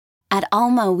At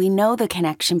Alma, we know the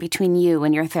connection between you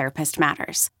and your therapist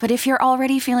matters. But if you're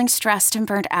already feeling stressed and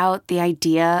burnt out, the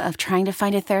idea of trying to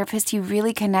find a therapist you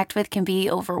really connect with can be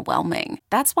overwhelming.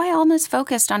 That's why Alma's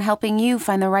focused on helping you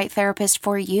find the right therapist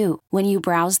for you. When you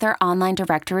browse their online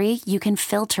directory, you can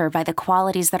filter by the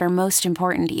qualities that are most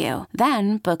important to you.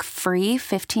 Then book free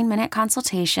 15-minute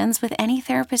consultations with any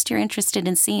therapist you're interested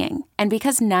in seeing. And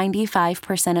because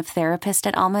 95% of therapists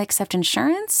at Alma accept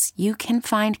insurance, you can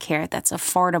find care that's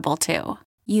affordable too.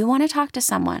 You want to talk to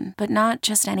someone, but not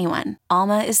just anyone.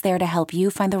 Alma is there to help you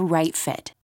find the right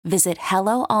fit. Visit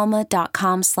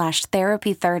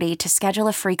helloalma.com/therapy30 to schedule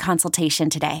a free consultation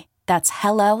today. That's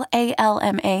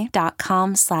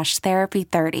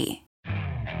helloalma.com/therapy30.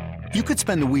 You could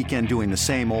spend the weekend doing the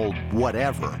same old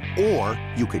whatever, or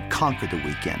you could conquer the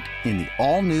weekend in the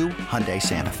all-new Hyundai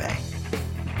Santa Fe.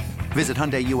 Visit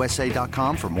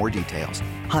HyundaiUSA.com for more details.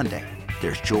 Hyundai,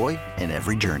 there's joy in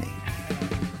every journey.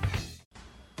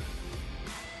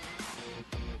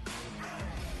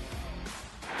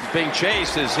 Being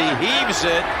chased as he heaves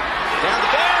it down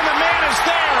the bay, and the man is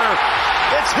there.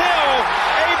 It's Hill,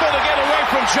 able to get away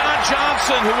from John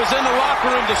Johnson, who was in the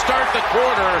locker room to start the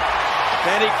quarter.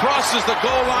 And he crosses the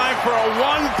goal line for a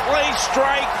one-play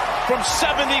strike from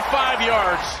 75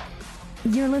 yards.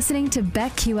 You're listening to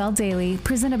BetQL Daily,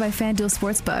 presented by FanDuel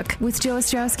Sportsbook, with Joe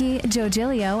Ostrowski, Joe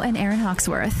Giglio, and Aaron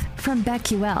Hawksworth from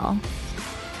BetQL.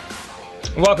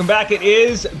 Welcome back. It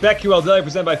is BetQL Daily,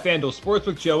 presented by FanDuel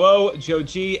Sportsbook. Joe O, Joe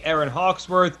G, Aaron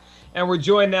Hawksworth. And we're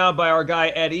joined now by our guy,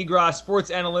 Ed Egros,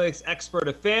 sports analytics expert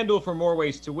of FanDuel for More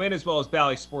Ways to Win, as well as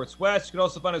Bally Sports West. You can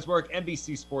also find his work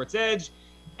NBC Sports Edge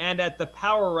and at the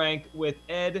Power Rank with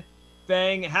Ed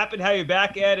Fang. Happy to have you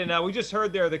back, Ed. And we just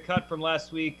heard there the cut from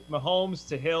last week, Mahomes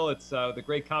to Hill. It's the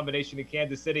great combination in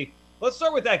Kansas City. Let's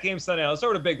start with that game Sunday night. Let's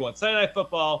start with a big one. Sunday Night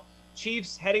Football.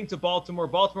 Chiefs heading to Baltimore.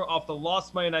 Baltimore off the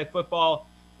lost Monday Night Football.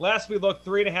 Last we looked,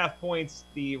 3.5 points.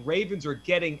 The Ravens are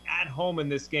getting at home in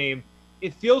this game.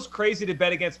 It feels crazy to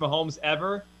bet against Mahomes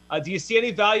ever. Do you see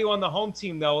any value on the home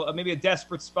team, though? Maybe a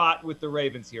desperate spot with the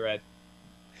Ravens here, Ed?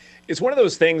 It's one of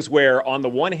those things where, on the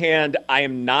one hand, I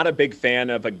am not a big fan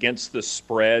of against the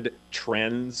spread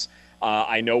trends.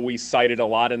 I know we cited a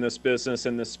lot in this business,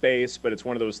 in this space, but it's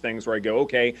one of those things where I go,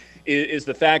 okay, is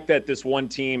the fact that this one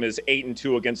team is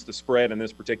 8-2 against the spread in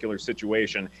this particular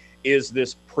situation, is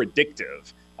this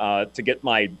predictive? To get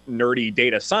my nerdy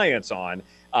data science on,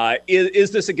 is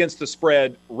this against the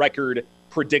spread record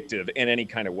predictive in any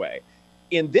kind of way?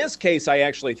 In this case, I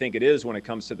actually think it is when it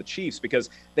comes to the Chiefs, because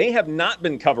they have not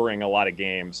been covering a lot of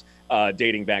games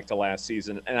dating back to last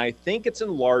season. And I think it's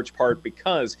in large part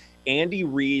because Andy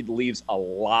Reid leaves a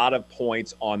lot of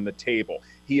points on the table.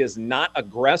 He is not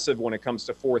aggressive when it comes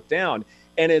to fourth down.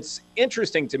 And it's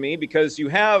interesting to me because you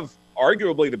have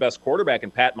arguably the best quarterback in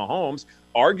Pat Mahomes,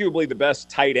 arguably the best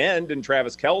tight end in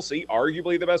Travis Kelce,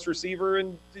 arguably the best receiver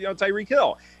in Tyreek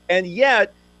Hill. And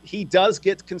yet he does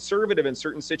get conservative in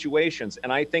certain situations.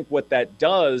 And I think what that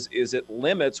does is it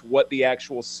limits what the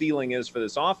actual ceiling is for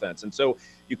this offense. And so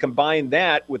you combine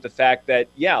that with the fact that,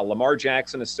 Lamar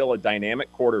Jackson is still a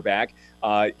dynamic quarterback.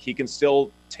 He can still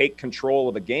take control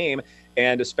of the game.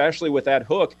 And especially with that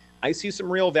hook, I see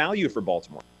some real value for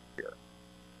Baltimore.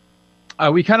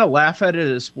 We kind of laugh at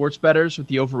it as sports bettors with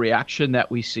the overreaction that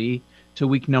we see to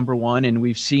week number one, and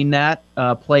we've seen that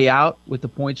play out with the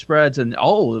point spreads and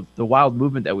all of the wild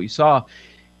movement that we saw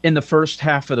in the first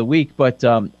half of the week. But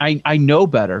I know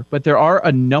better, but there are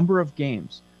a number of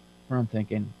games where I'm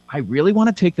thinking, I really want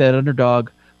to take that underdog,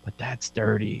 but that's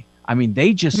dirty. I mean,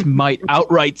 they just might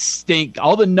outright stink.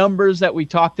 All the numbers that we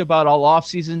talked about all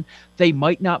offseason, they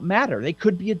might not matter. They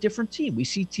could be a different team. We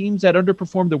see teams that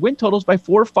underperform their win totals by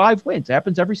 4 or 5 wins. It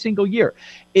happens every single year.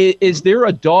 Is there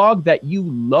a dog that you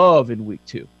love in week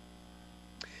 2?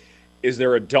 Is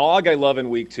there a dog I love in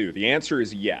week 2? The answer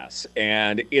is yes,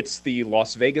 and it's the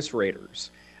Las Vegas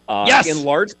Raiders. Yes! In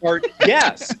large part,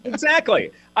 yes,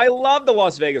 exactly. I love the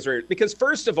Las Vegas Raiders because,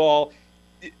 first of all,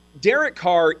 Derek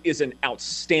Carr is an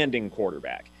outstanding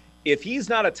quarterback. If he's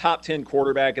not a top 10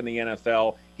 quarterback in the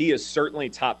NFL, he is certainly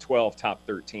top 12, top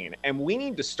 13. And we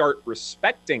need to start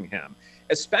respecting him,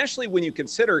 especially when you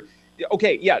consider,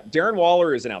 Darren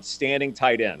Waller is an outstanding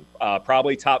tight end,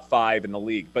 probably top 5 in the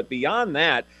league. But beyond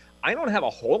that, I don't have a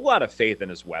whole lot of faith in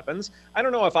his weapons. I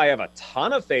don't know if I have a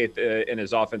ton of faith in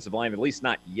his offensive line, at least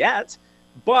not yet.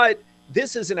 But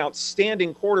this is an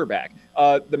outstanding quarterback.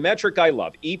 The metric I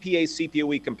love, EPA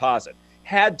CPOE composite,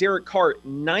 had Derek Carr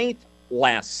 9th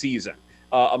last season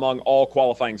among all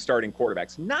qualifying starting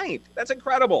quarterbacks. 9th. That's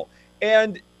incredible.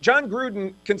 And John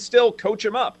Gruden can still coach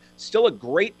him up. Still a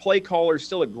great play caller,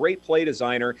 still a great play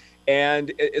designer.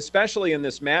 And especially in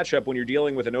this matchup when you're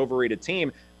dealing with an overrated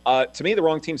team, to me, the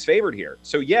wrong team's favored here.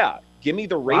 So, yeah, give me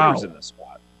the Raiders in this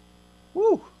spot.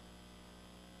 Woo.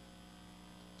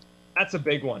 That's a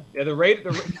big one. Yeah,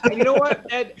 you know what,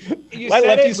 Ed? I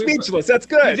left you speechless. That's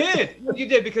good. You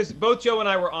did, because both Joe and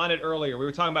I were on it earlier. We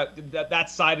were talking about that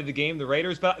side of the game, the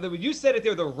Raiders. But when you said it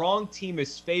there, the wrong team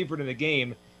is favored in the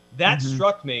game, that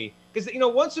struck me. Because,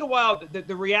 once in a while,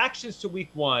 the reactions to week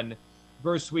 1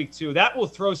 versus week 2, that will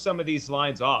throw some of these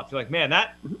lines off. You're like, man,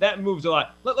 that moved a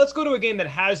lot. Let's go to a game that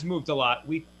has moved a lot.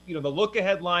 The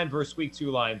look-ahead line versus week 2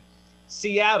 line.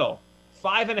 Seattle.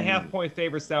 5.5-point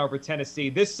favorites now over Tennessee.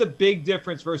 This is a big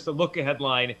difference versus the look-ahead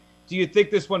line. Do you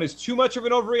think this one is too much of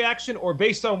an overreaction, or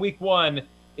based on week 1,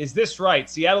 is this right?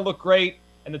 Seattle looked great,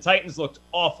 and the Titans looked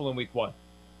awful in week 1.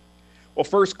 Well,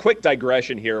 first, quick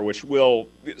digression here, which will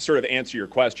sort of answer your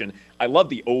question. I love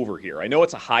the over here. I know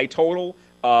it's a high total,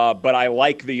 but I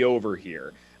like the over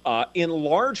here. In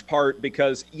large part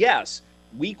because, yes,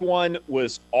 week 1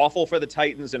 was awful for the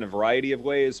Titans in a variety of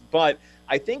ways, but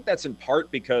I think that's in part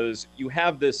because you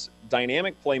have this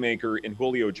dynamic playmaker in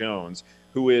Julio Jones,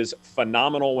 who is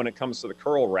phenomenal when it comes to the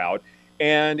curl route,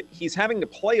 and he's having to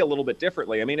play a little bit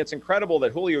differently. I mean, it's incredible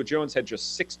that Julio Jones had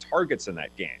just 6 targets in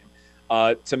that game.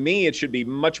 To me, it should be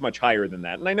much, much higher than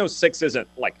that. And I know 6 isn't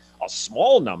like a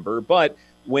small number, but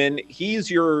when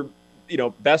he's your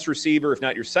best receiver, if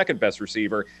not your second best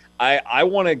receiver, I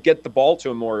want to get the ball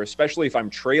to him more, especially if I'm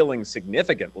trailing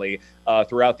significantly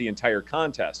throughout the entire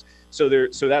contest. So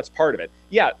that's part of it.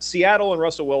 Yeah, Seattle and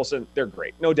Russell Wilson, they're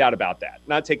great. No doubt about that.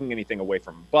 Not taking anything away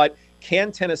from them. But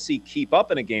can Tennessee keep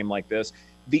up in a game like this?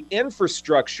 The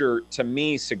infrastructure, to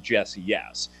me, suggests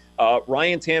yes.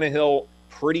 Ryan Tannehill,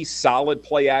 pretty solid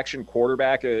play-action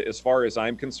quarterback as far as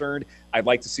I'm concerned. I'd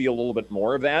like to see a little bit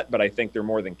more of that, but I think they're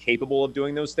more than capable of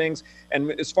doing those things.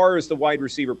 And as far as the wide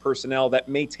receiver personnel, that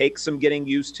may take some getting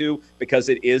used to because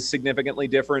it is significantly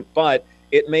different, but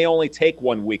it may only take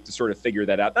 1 week to sort of figure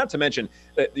that out. Not to mention,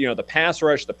 the pass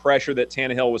rush, the pressure that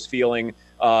Tannehill was feeling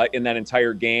in that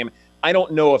entire game. I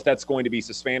don't know if that's going to be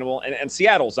sustainable, and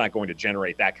Seattle's not going to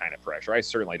generate that kind of pressure. I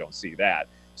certainly don't see that.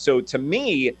 So to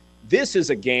me, this is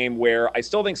a game where I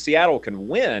still think Seattle can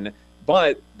win,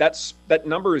 but that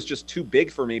number is just too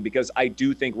big for me because I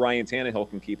do think Ryan Tannehill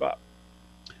can keep up.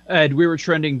 Ed, we were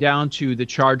trending down to the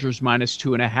Chargers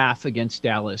 -2.5 against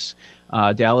Dallas.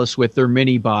 Dallas with their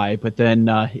mini bye, but then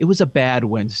it was a bad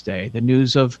Wednesday. The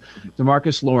news of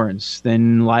DeMarcus Lawrence,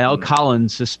 then Lyle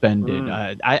Collins suspended.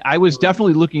 I was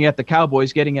definitely looking at the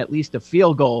Cowboys getting at least a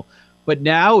field goal, but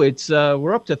now it's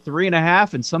we're up to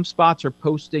 3.5, and some spots are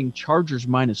posting Chargers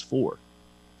 -4.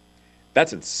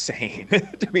 That's insane.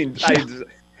 I mean,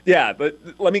 but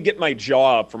let me get my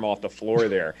jaw up from off the floor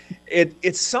there.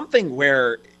 It's something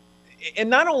where, and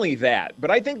not only that,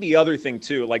 but I think the other thing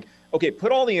too, like, okay,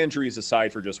 put all the injuries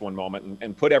aside for just one moment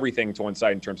and put everything to one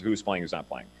side in terms of who's playing, who's not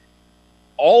playing.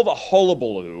 All the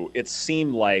hullabaloo, it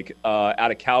seemed like,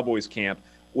 out of Cowboys camp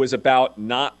was about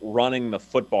not running the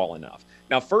football enough.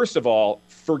 Now, first of all,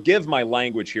 forgive my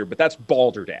language here, but that's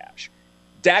balderdash.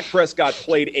 Dak Prescott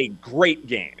played a great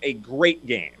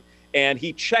game, and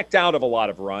he checked out of a lot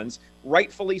of runs,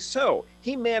 rightfully so.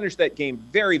 He managed that game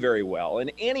very, very well,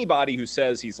 and anybody who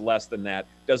says he's less than that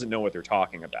doesn't know what they're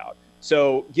talking about.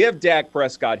 So give Dak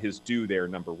Prescott his due there,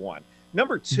 number one.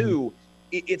 Number two,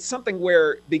 it's something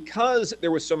where because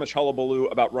there was so much hullabaloo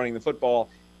about running the football,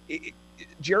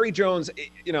 Jerry Jones,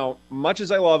 much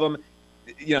as I love him,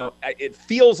 it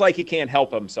feels like he can't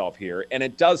help himself here, and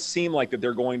it does seem like that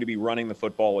they're going to be running the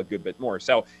football a good bit more.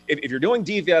 So if you're doing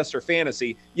DFS or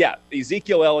fantasy,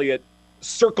 Ezekiel Elliott,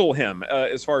 circle him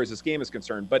as far as this game is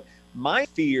concerned. But my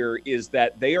fear is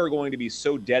that they are going to be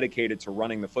so dedicated to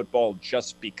running the football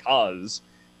just because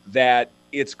that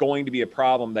it's going to be a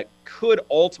problem that could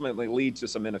ultimately lead to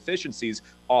some inefficiencies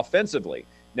offensively.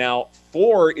 Now,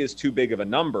 4 is too big of a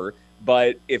number,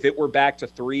 but if it were back to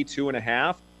 3,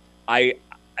 2.5,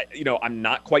 I'm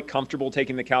not quite comfortable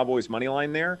taking the Cowboys money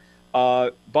line there.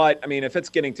 But I mean, if it's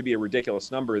getting to be a ridiculous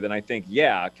number, then I think,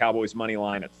 Cowboys money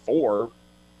line at 4,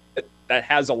 that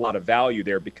has a lot of value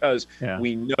there because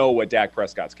we know what Dak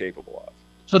Prescott's capable of.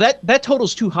 So that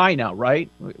total's too high now, right?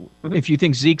 Mm-hmm. If you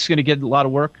think Zeke's going to get a lot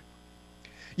of work?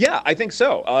 Yeah, I think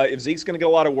so. If Zeke's going to get a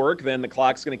lot of work, then the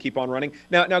clock's going to keep on running.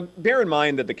 Now, bear in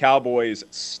mind that the Cowboys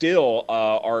still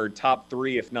are top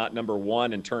 3, if not number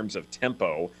 1, in terms of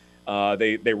tempo.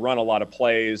 They run a lot of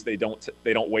plays. They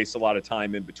don't waste a lot of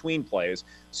time in between plays.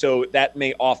 So that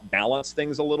may off-balance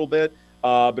things a little bit.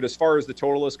 But as far as the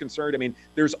total is concerned, I mean,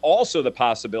 there's also the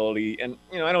possibility, and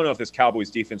I don't know if this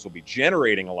Cowboys defense will be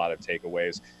generating a lot of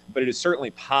takeaways, but it is certainly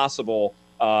possible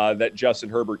that Justin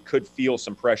Herbert could feel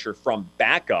some pressure from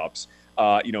backups,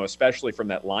 especially from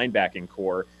that linebacking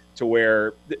core, to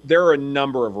where there are a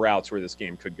number of routes where this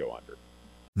game could go under.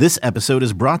 This episode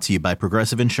is brought to you by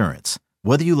Progressive Insurance.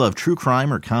 Whether you love true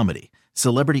crime or comedy,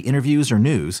 celebrity interviews or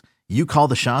news, you call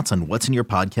the shots on what's in your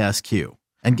podcast queue.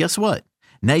 And guess what?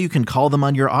 Now you can call them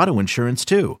on your auto insurance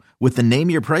too with the Name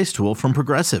Your Price tool from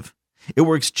Progressive. It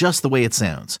works just the way it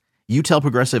sounds. You tell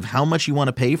Progressive how much you want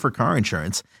to pay for car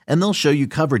insurance, and they'll show you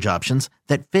coverage options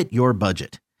that fit your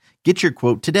budget. Get your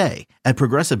quote today at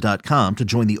Progressive.com to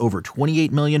join the over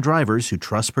 28 million drivers who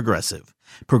trust Progressive.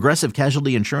 Progressive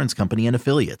Casualty Insurance Company and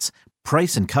Affiliates.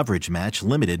 Price and coverage match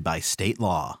limited by state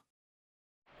law.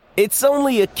 It's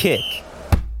only a kick,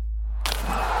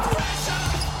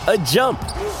 a jump,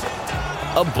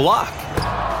 a block.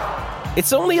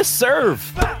 It's only a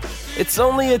serve. It's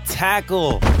only a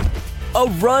tackle, a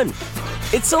run.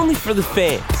 It's only for the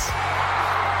fans.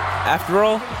 After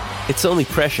all, it's only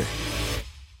pressure.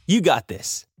 You got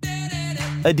this.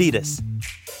 Adidas.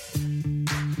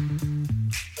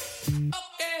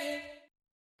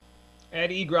 Ed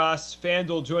Egros,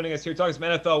 FanDuel, joining us here, talking some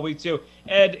NFL Week 2.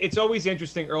 Ed, it's always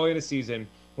interesting early in the season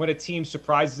when a team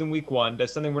surprises in Week 1,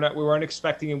 does something we weren't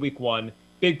expecting in Week 1,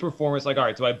 big performance, like, all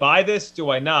right, do I buy this?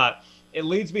 Do I not? It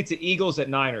leads me to Eagles at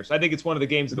Niners. I think it's one of the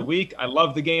games of the week. I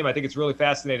love the game. I think it's really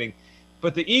fascinating.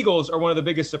 But the Eagles are one of the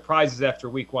biggest surprises after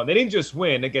Week 1. They didn't just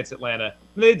win against Atlanta.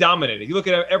 They dominated. You look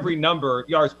at every number,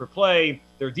 yards per play,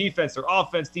 their defense, their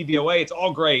offense, DVOA, it's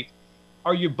all great.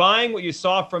 Are you buying what you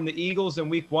saw from the Eagles in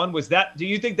Week 1? Do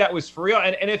you think that was for real?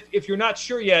 And if you're not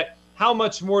sure yet, how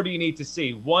much more do you need to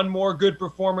see? One more good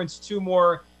performance, two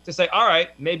more to say, all right,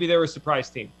 maybe they're a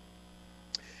surprise team?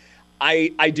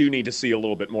 I do need to see a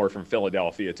little bit more from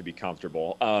Philadelphia to be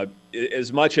comfortable.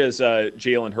 As much as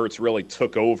Jalen Hurts really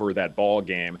took over that ball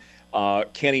game,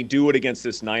 can he do it against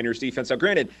this Niners defense? Now,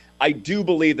 granted, I do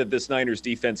believe that this Niners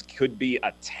defense could be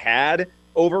a tad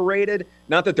overrated.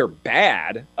 Not that they're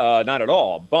bad, not at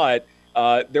all, but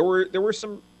there were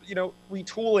some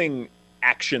retooling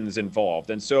actions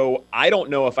involved, and so I don't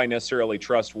know if I necessarily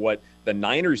trust what the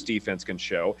Niners defense can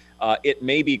show. It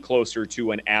may be closer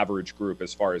to an average group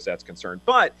as far as that's concerned.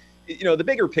 But, the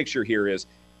bigger picture here is,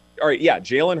 all right, yeah,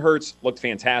 Jalen Hurts looked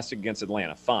fantastic against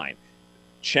Atlanta. Fine.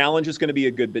 Challenge is going to be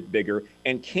a good bit bigger.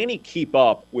 And can he keep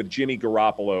up with Jimmy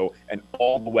Garoppolo and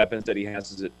all the weapons that he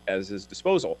has as his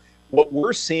disposal? What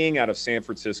we're seeing out of San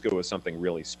Francisco is something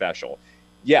really special.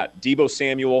 Yeah, Deebo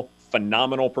Samuel,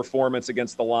 phenomenal performance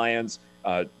against the Lions.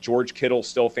 George Kittle,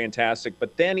 still fantastic.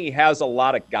 But then he has a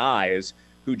lot of guys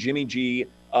who Jimmy G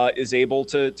is able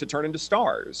to turn into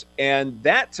stars. And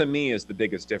that, to me, is the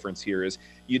biggest difference here is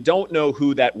you don't know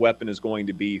who that weapon is going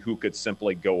to be who could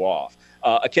simply go off.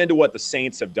 Akin to what the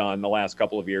Saints have done the last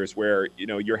couple of years where,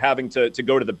 you're having to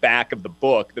go to the back of the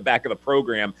book, the back of the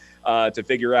program to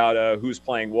figure out who's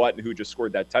playing what and who just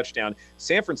scored that touchdown.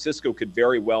 San Francisco could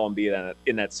very well be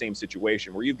in that same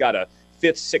situation where you've got a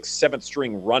 5th, 6th, 7th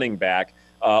string running back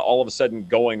all of a sudden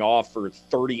going off for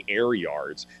 30 air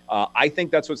yards. I think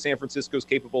that's what San Francisco is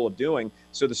capable of doing.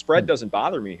 So the spread doesn't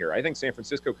bother me here. I think San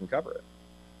Francisco can cover it.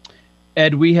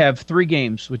 Ed, we have 3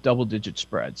 games with double-digit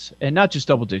spreads, and not just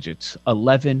double digits,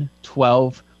 11,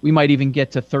 12. We might even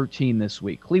get to 13 this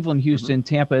week. Cleveland, Houston,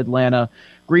 Tampa, Atlanta,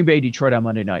 Green Bay, Detroit on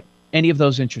Monday night. Any of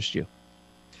those interest you?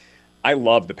 I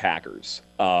love the Packers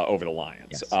over the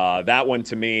Lions. Yes. That one,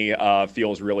 to me,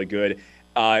 feels really good.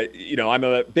 I'm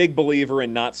a big believer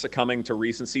in not succumbing to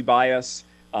recency bias.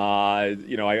 I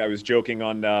was joking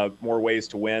on More Ways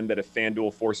to Win that if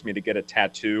FanDuel forced me to get a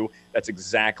tattoo, that's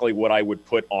exactly what I would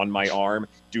put on my arm.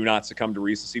 Do not succumb to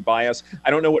recency bias. I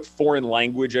don't know what foreign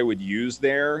language I would use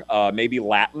there. Maybe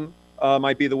Latin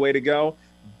might be the way to go.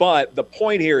 But the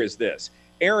point here is this.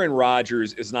 Aaron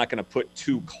Rodgers is not going to put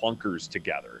 2 clunkers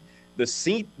together. The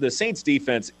Saints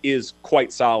defense is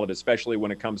quite solid, especially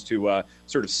when it comes to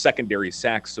sort of secondary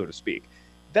sacks, so to speak.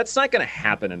 That's not going to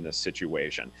happen in this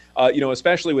situation,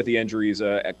 especially with the injuries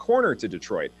at corner to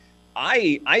Detroit.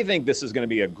 I think this is going to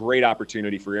be a great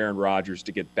opportunity for Aaron Rodgers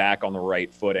to get back on the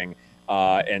right footing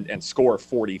and score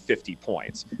 40, 50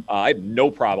 points. I have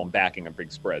no problem backing a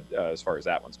big spread as far as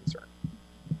that one's concerned.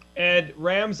 Ed,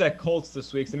 Rams at Colts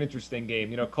this week's an interesting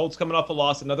game. Colts coming off a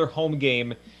loss, another home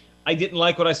game. I didn't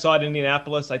like what I saw at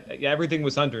Indianapolis. Everything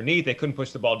was underneath. They couldn't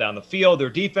push the ball down the field. Their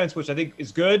defense, which I think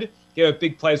is good, gave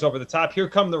big plays over the top. Here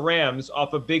come the Rams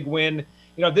off a big win.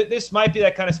 This might be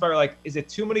that kind of spot where, like, is it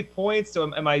too many points?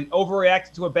 So am I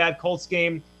overreacting to a bad Colts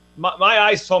game? My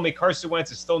eyes told me Carson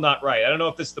Wentz is still not right. I don't know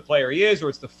if this is the player he is or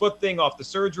it's the foot thing off the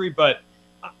surgery, but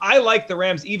I like the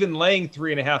Rams even laying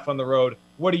 3.5 on the road.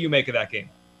 What do you make of that game?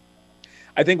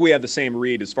 I think we have the same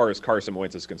read as far as Carson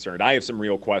Wentz is concerned. I have some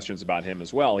real questions about him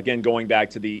as well. Again, going back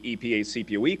to the EPA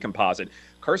CPOE composite,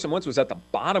 Carson Wentz was at the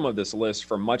bottom of this list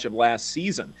for much of last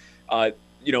season.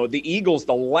 The Eagles,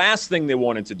 the last thing they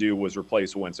wanted to do was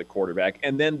replace Wentz at quarterback,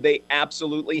 and then they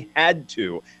absolutely had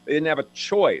to. They didn't have a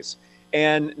choice.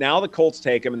 And now the Colts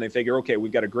take him, and they figure, okay,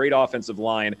 we've got a great offensive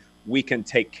line. We can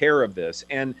take care of this.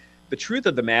 And the truth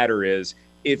of the matter is,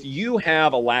 if you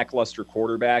have a lackluster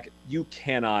quarterback, you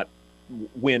cannot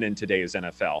win in today's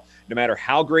NFL. No matter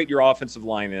how great your offensive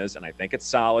line is, and I think it's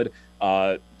solid,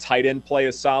 tight end play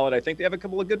is solid. I think they have a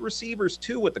couple of good receivers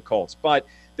too with the Colts. But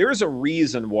there's a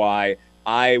reason why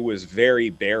I was very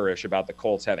bearish about the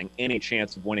Colts having any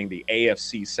chance of winning the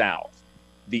AFC South.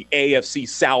 The AFC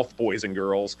South, boys and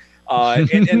girls.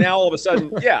 And now all of a sudden,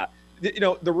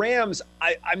 the Rams,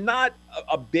 I'm not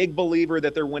a big believer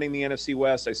that they're winning the NFC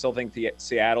West. I still think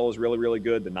Seattle is really, really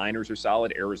good. The Niners are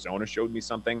solid. Arizona showed me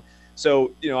something.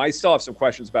 So, I still have some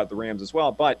questions about the Rams as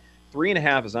well. But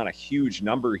 3.5 is not a huge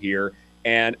number here.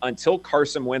 And until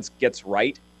Carson Wentz gets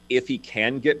right, if he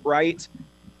can get right,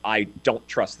 I don't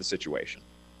trust the situation.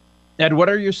 Ed, what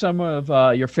are some of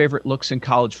your favorite looks in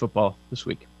college football this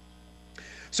week?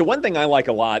 So one thing I like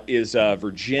a lot is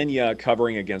Virginia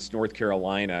covering against North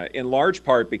Carolina, in large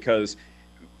part because,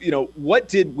 what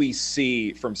did we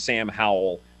see from Sam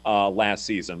Howell last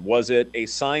season? Was it a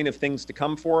sign of things to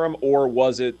come for him, or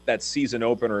was it that season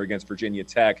opener against Virginia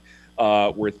Tech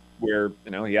where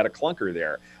he had a clunker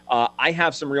there? I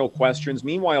have some real questions.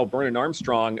 Meanwhile, Brennan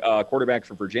Armstrong, quarterback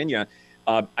for Virginia,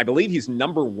 I believe he's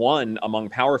number 1 among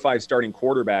Power 5 starting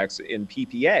quarterbacks in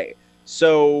PPA.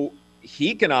 So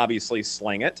he can obviously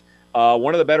sling it.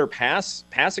 One of the better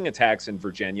passing attacks in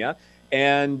Virginia.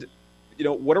 And,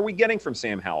 what are we getting from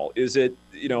Sam Howell? Is it,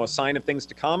 a sign of things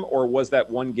to come, or was that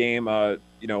one game, a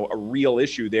real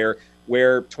issue there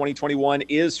where 2021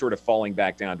 is sort of falling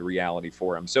back down to reality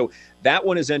for him? So that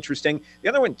one is interesting. The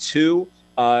other one, too,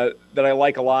 that I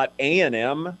like a lot,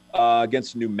 A&M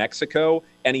against New Mexico,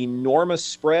 an enormous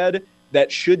spread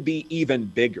that should be even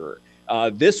bigger.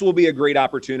 This will be a great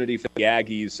opportunity for the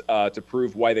Aggies to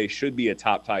prove why they should be a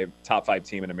top five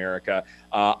team in America.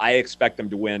 I expect them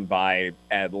to win by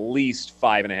at least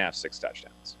 5.5, 6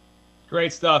 touchdowns.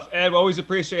 Great stuff, Ed. We always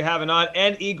appreciate having on.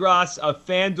 Ed Egros of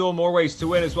FanDuel, More Ways to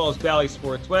Win, as well as Bally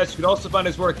Sports West. You can also find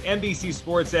his work, NBC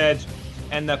Sports Edge,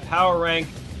 and the Power Rank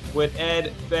with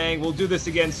Ed Fang. We'll do this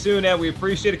again soon, Ed. We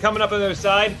appreciate it. Coming up on the other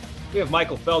side, we have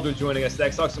Michael Felder joining us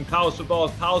next. Talk some college football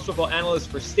analyst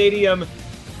for Stadium.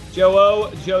 Joe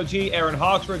O, Joe G, Aaron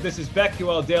Hawksworth. This is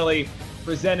BetQL Daily,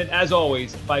 presented, as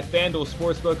always, by FanDuel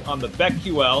Sportsbook on the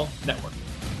BetQL Network.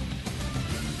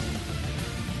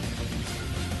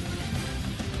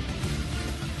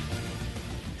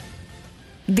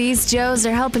 These Joes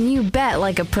are helping you bet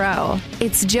like a pro.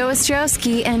 It's Joe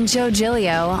Ostrowski and Joe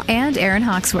Giglio and Aaron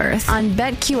Hawksworth on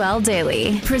BetQL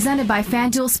Daily, presented by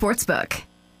FanDuel Sportsbook.